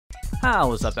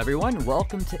What's up everyone?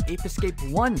 Welcome to Ape Escape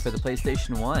 1 for the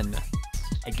PlayStation 1.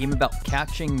 A game about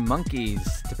catching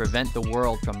monkeys to prevent the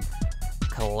world from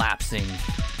collapsing,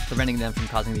 preventing them from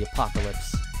causing the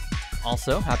apocalypse.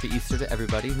 Also, happy Easter to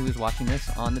everybody who is watching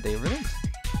this on the day of release.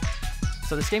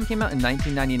 So this game came out in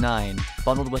 1999,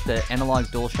 bundled with the analog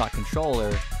DualShock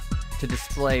controller to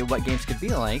display what games could be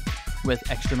like with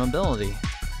extra mobility.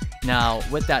 Now,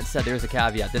 with that said, there's a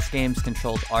caveat. This game's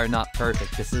controls are not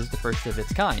perfect. This is the first of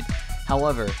its kind.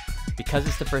 However, because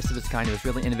it's the first of its kind, it was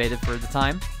really innovative for the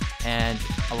time, and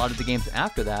a lot of the games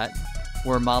after that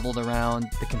were modeled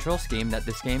around the control scheme that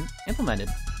this game implemented.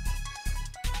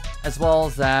 As well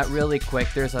as that, really quick,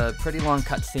 there's a pretty long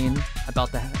cutscene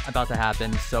about to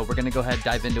happen, so we're going to go ahead and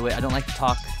dive into it. I don't like to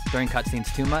talk during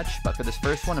cutscenes too much, but for this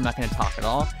first one, I'm not going to talk at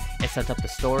all. It sets up the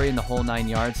story and the whole 9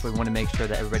 yards, so we want to make sure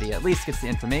that everybody at least gets the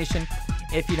information.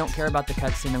 If you don't care about the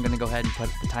cutscene, I'm going to go ahead and put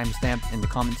the timestamp in the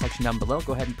comment section down below.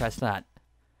 Go ahead and press that.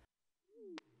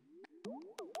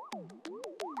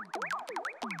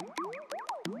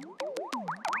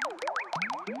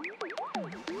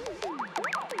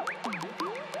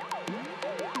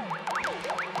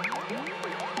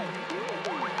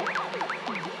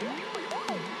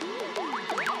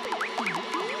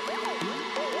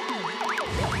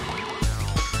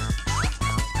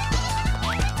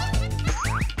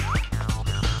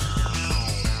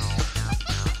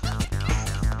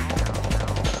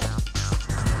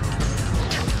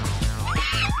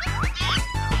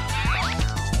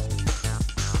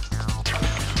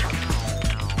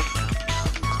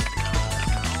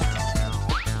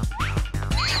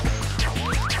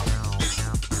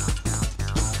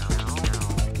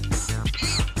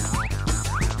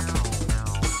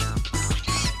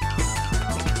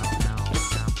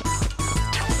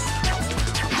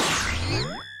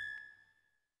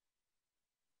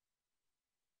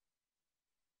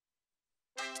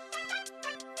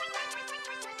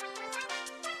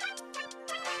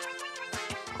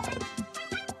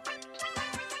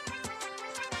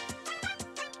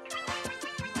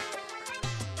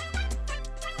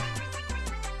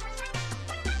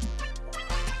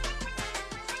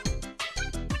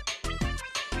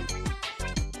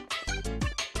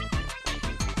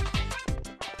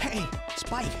 Hey,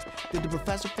 Spike, did the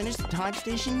professor finish the time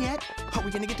station yet? Are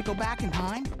we gonna get to go back in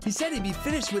time? He said he'd be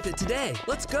finished with it today.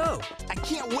 Let's go. I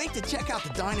can't wait to check out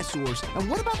the dinosaurs. And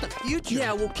what about the future?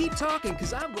 Yeah, we'll keep talking,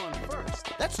 because I'm going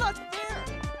first. That's not fair.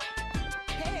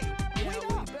 Hey, wait up.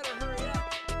 You better hurry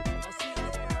up. I'll see you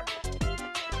there.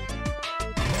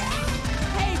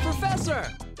 Hey,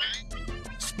 Professor!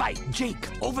 Spike, Jake,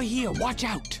 over here, watch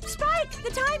out! Spike, the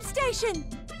time station!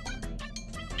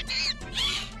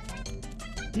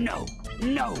 No,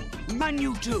 no, run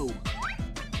you two!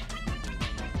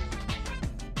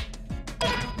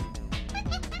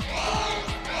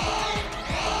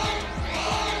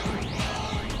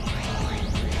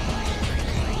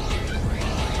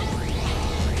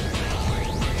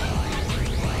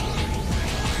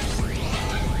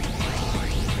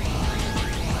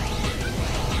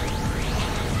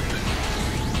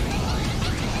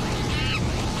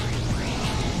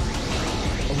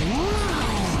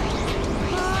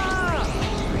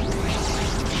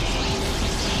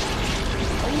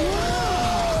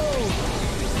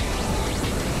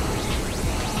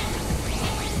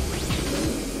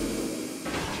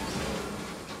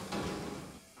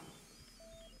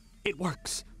 It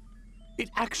works. It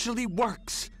actually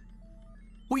works.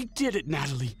 We did it,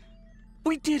 Natalie.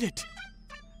 We did it.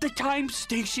 The time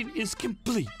station is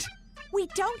complete. We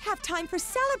don't have time for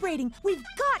celebrating. We've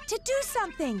got to do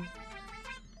something.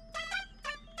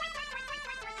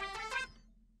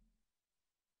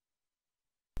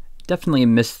 Definitely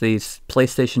miss these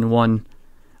PlayStation 1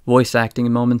 voice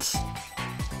acting moments.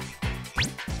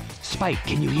 Spike,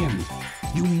 can you hear me?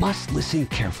 You must listen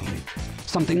carefully.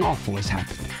 Something awful has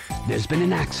happened. There's been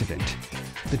an accident.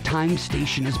 The time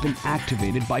station has been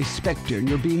activated by Specter and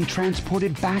you're being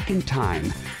transported back in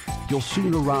time. You'll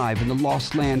soon arrive in the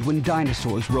lost land when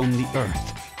dinosaurs roam the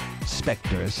earth.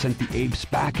 Specter has sent the apes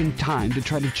back in time to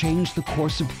try to change the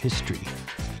course of history.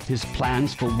 His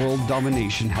plans for world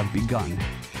domination have begun.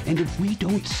 And if we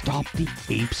don't stop the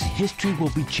apes, history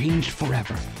will be changed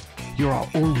forever. You're our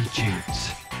only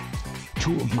chance.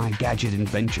 Two of my gadget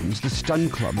inventions, the Stun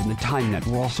Club and the Time Net,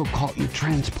 were also caught in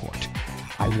transport.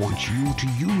 I want you to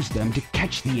use them to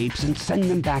catch the apes and send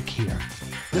them back here.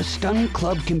 The Stun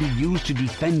Club can be used to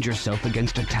defend yourself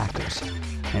against attackers.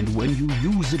 And when you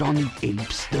use it on the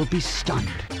apes, they'll be stunned.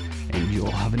 And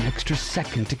you'll have an extra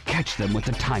second to catch them with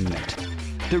the Time Net.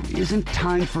 There isn't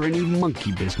time for any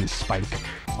monkey business, Spike.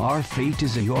 Our fate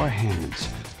is in your hands.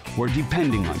 We're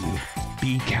depending on you.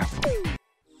 Be careful.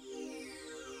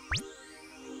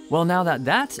 Well, now that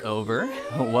that's over,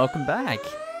 welcome back.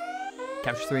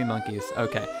 Capture 3 monkeys.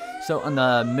 Okay, so on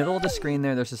the middle of the screen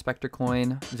there's a Specter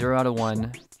coin, 0 out of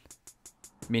 1,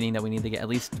 meaning that we need to get at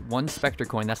least 1 Specter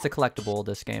coin. That's the collectible of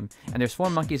this game. And there's 4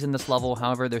 monkeys in this level.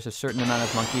 However, there's a certain amount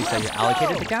of monkeys that you're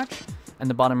allocated to catch. And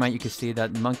the bottom right, you can see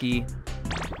that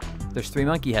there's 3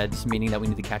 monkey heads, meaning that we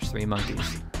need to catch 3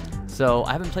 monkeys. So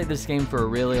I haven't played this game for a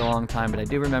really long time, but I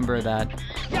do remember that.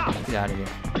 Get out of here.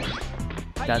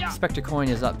 That Specter coin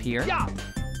is up here.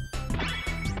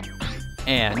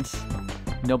 And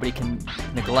nobody can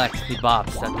neglect the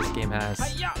bops that this game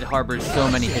has. It harbors so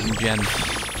many hidden gems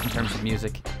in terms of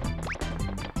music.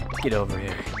 Get over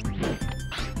here.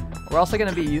 We're also going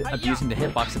to be abusing the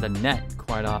hitbox of the net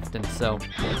quite often, so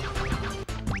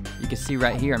you can see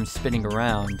right here I'm spinning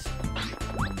around.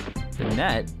 The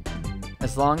net,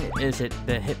 as long as the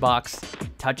hitbox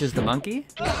touches the monkey,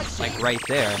 like right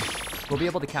there, we'll be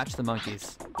able to catch the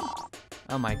monkeys.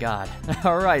 Oh my god.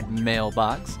 Alright,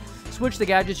 mailbox. Switch the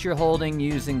gadgets you're holding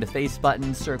using the face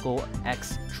button, circle,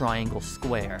 X, triangle,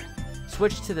 square.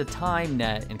 Switch to the time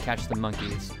net and catch the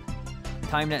monkeys.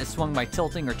 Time net is swung by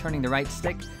tilting or turning the right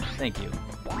stick. Thank you.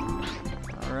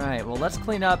 Alright, well let's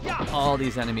clean up all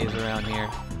these enemies around here.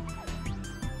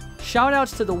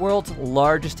 Shoutouts to the world's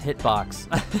largest hitbox.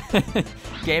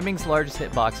 Gaming's largest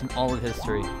hitbox in all of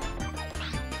history.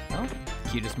 Oh,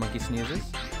 cutest monkey sneezes.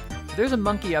 So there's a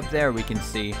monkey up there we can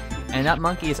see, and that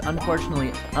monkey is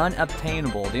unfortunately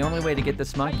unobtainable. The only way to get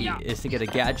this monkey is to get a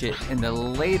gadget in the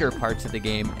later parts of the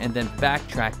game and then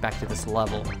backtrack back to this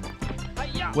level.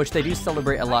 Which they do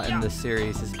celebrate a lot in this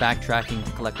series, is backtracking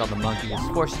to collect all the monkeys.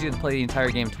 Forces you to play the entire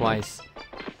game twice.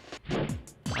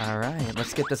 Alright,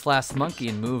 let's get this last monkey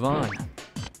and move on.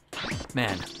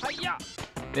 Man,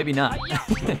 maybe not.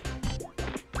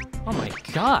 Oh my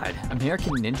god,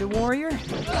 American Ninja Warrior?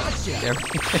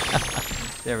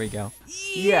 There we go.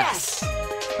 Yes!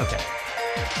 Okay.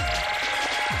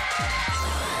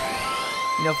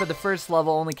 You know, for the first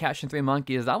level, only catching 3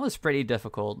 monkeys, that was pretty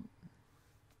difficult.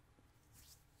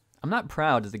 I'm not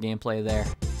proud of the gameplay there.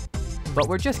 But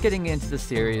we're just getting into the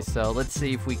series, so let's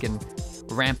see if we can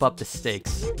ramp up the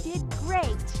stakes. You did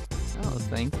great. Oh,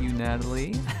 thank you,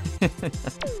 Natalie.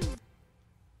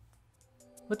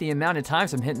 With the amount of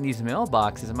times I'm hitting these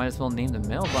mailboxes, I might as well name the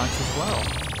mailbox as well.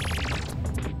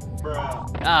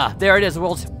 Ah, there it is, the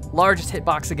world's largest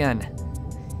hitbox again.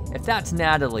 If that's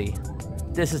Natalie,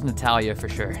 this is Natalia for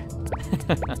sure.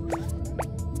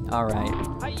 Alright,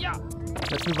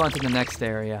 let's move on to the next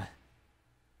area.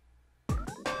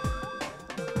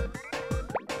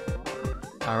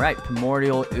 Alright,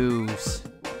 Primordial Ooze.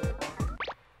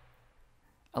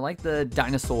 I like the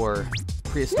dinosaur,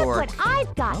 prehistoric. Look what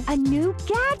I've got, a new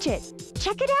gadget.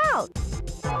 Check it out.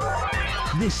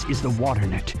 This is the water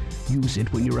net. Use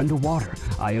it when you're underwater.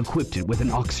 I equipped it with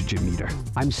an oxygen meter.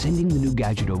 I'm sending the new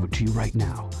gadget over to you right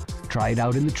now. Try it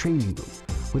out in the training room.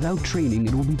 Without training,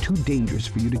 it will be too dangerous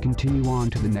for you to continue on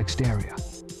to the next area.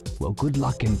 Well, good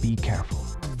luck and be careful.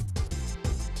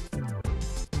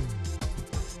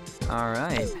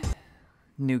 Alright.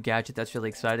 New gadget, that's really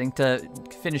exciting. To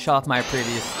finish off my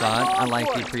previous thought, I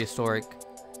like the prehistoric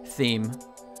theme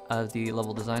of the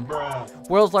level design.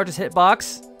 World's largest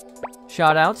hitbox.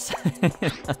 Shoutouts.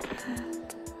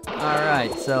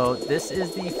 Alright, so this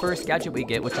is the first gadget we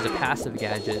get, which is a passive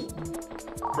gadget.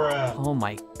 Oh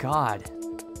my god.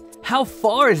 How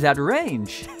far is that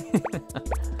range?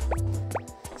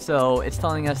 So it's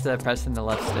telling us that pressing the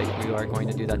left stick, we are going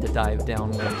to do that to dive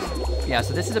downwards. Yeah,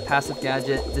 so this is a passive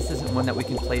gadget. This isn't one that we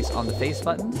can place on the face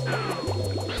buttons.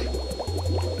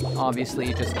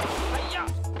 Obviously, it just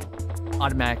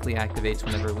automatically activates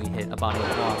whenever we hit a body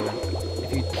of water.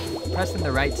 If you press in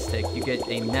the right stick, you get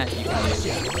a net you can use.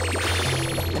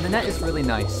 And the net is really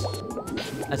nice.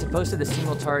 As opposed to the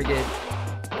single target,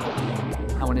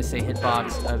 I want to say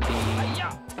hitbox of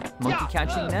the monkey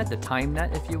catching net, the time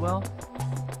net if you will.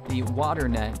 The water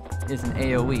net is an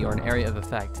AoE, or an area of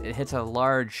effect. It hits a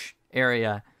large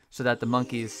area so that the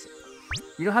monkeys...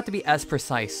 You don't have to be as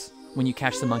precise when you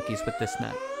catch the monkeys with this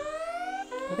net.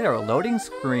 Look at our loading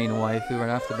screen waifu right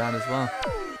off the bat as well.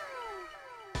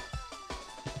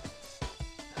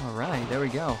 Alright, there we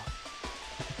go.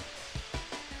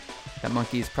 That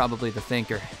monkey is probably the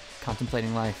thinker,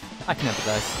 contemplating life. I can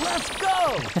empathize. Let's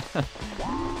go!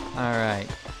 Alright,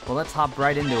 well let's hop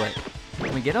right into it.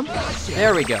 Can we get him?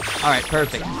 There we go. Alright,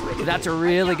 perfect. So that's a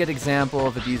really good example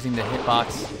of abusing the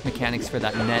hitbox mechanics for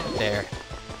that net there.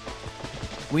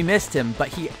 We missed him, but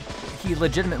he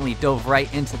legitimately dove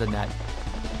right into the net.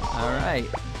 Alright.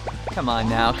 Come on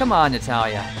now. Come on,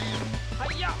 Natalia.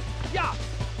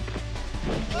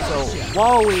 So,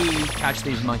 while we catch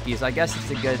these monkeys, I guess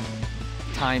it's a good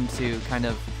time to kind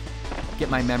of get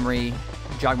my memory,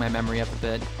 jog my memory up a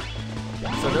bit.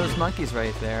 So those monkeys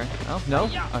right there. Oh, no?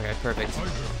 Okay, perfect.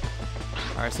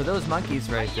 Alright, so those monkeys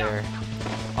right there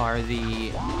are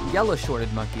the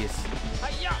yellow-shorted monkeys.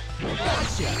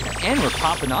 And we're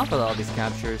popping off with all these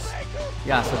captures.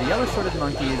 Yeah, so the yellow-shorted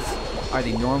monkeys are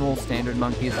the normal, standard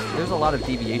monkeys. There's a lot of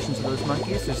deviations of those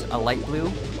monkeys. There's a light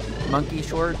blue monkey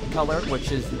short color,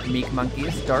 which is meek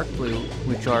monkeys. Dark blue,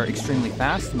 which are extremely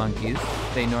fast monkeys.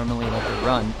 They normally like to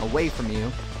run away from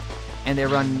you. And they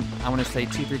run, I want to say,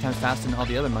 2-3 times faster than all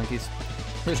the other monkeys.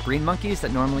 There's green monkeys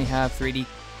that normally have 3D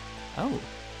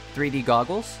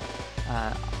goggles,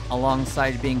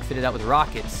 alongside being fitted out with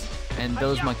rockets. And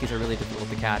those monkeys are really difficult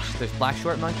to catch. There's black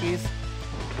short monkeys,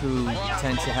 who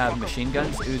tend to have machine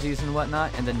guns, Uzis and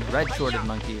whatnot, and then red-shorted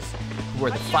monkeys, who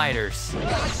are the fighters.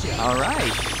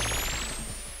 Alright.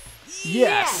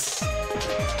 Yes!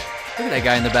 Look at that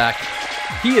guy in the back.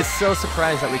 He is so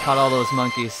surprised that we caught all those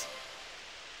monkeys.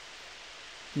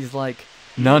 He's like,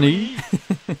 Nani?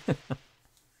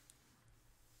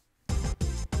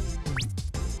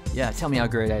 Yeah, tell me how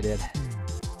great I did.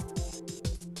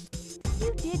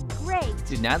 You did great.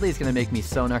 Dude, Natalie's gonna make me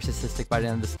so narcissistic by the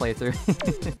end of this playthrough.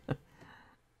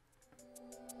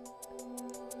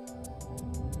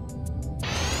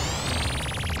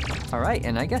 Alright,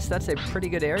 and I guess that's a pretty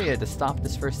good area to stop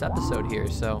this first episode here,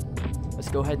 so let's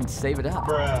go ahead and save it up.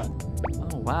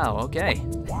 Oh, wow, okay.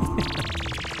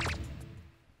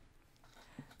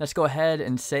 Let's go ahead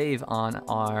and save on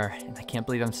our, and I can't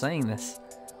believe I'm saying this,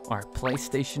 our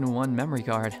PlayStation 1 memory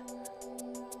card.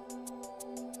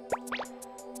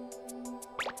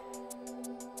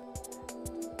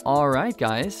 Alright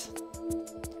guys,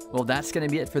 well that's going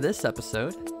to be it for this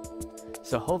episode,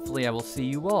 so hopefully I will see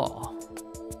you all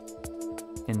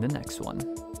in the next one.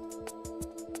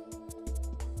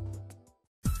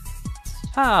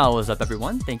 What's up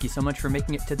everyone, thank you so much for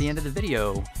making it to the end of the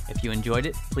video. If you enjoyed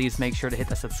it, please make sure to hit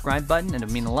the subscribe button, and it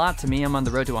would mean a lot to me. I'm on the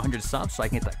road to 100 subs so I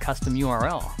can get that custom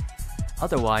URL.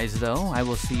 Otherwise though, I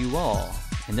will see you all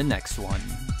in the next one.